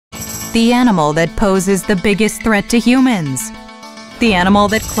The animal that poses the biggest threat to humans. The animal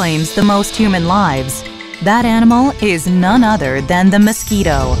that claims the most human lives. That animal is none other than the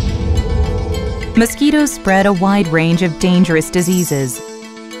mosquito. Mosquitoes spread a wide range of dangerous diseases.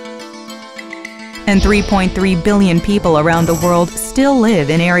 And 3.3 billion people around the world still live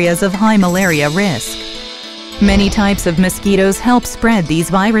in areas of high malaria risk. Many types of mosquitoes help spread these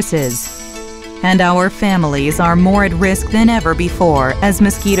viruses. And our families are more at risk than ever before as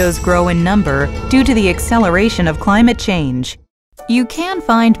mosquitoes grow in number due to the acceleration of climate change. You can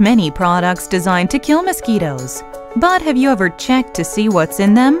find many products designed to kill mosquitoes, but have you ever checked to see what's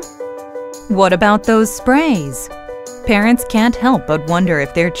in them? What about those sprays? Parents can't help but wonder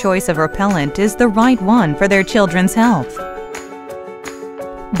if their choice of repellent is the right one for their children's health.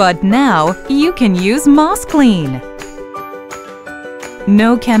 But now you can use MOSCLEAN.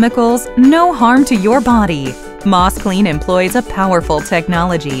 No chemicals, no harm to your body. MOSCLEAN employs a powerful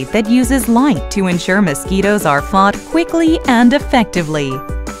technology that uses light to ensure mosquitoes are fought quickly and effectively.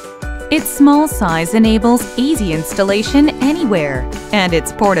 Its small size enables easy installation anywhere, and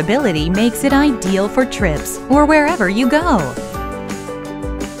its portability makes it ideal for trips or wherever you go.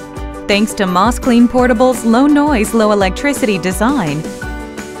 Thanks to MOSCLEAN Portable's low-noise, low-electricity design,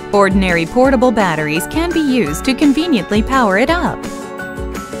 ordinary portable batteries can be used to conveniently power it up.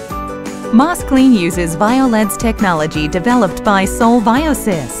 MOSCLEAN uses Violeds technology developed by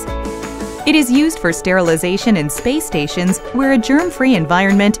Viosys. It is used for sterilization in space stations where a germ-free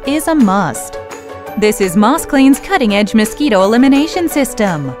environment is a must. This is MOSCLEAN's cutting-edge mosquito elimination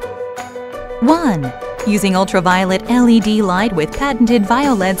system. 1. Using ultraviolet LED light with patented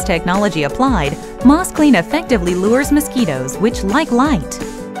Violeds technology applied, MOSCLEAN effectively lures mosquitoes which like light.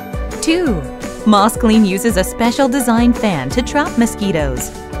 2. MOSCLEAN uses a special design fan to trap mosquitoes.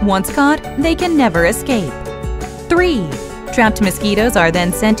 Once caught, they can never escape. 3. Trapped mosquitoes are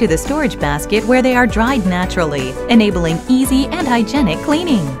then sent to the storage basket where they are dried naturally, enabling easy and hygienic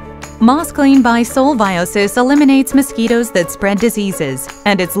cleaning. MOSCLEAN by Viosys eliminates mosquitoes that spread diseases,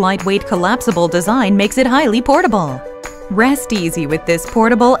 and its lightweight collapsible design makes it highly portable. Rest easy with this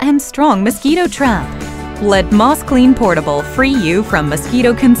portable and strong mosquito trap. Let MOSCLEAN Portable free you from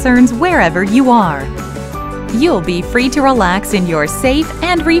mosquito concerns wherever you are. You'll be free to relax in your safe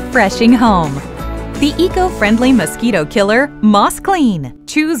and refreshing home. The eco-friendly mosquito killer, MOSCLEAN.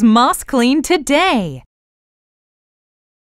 Choose MOSCLEAN today.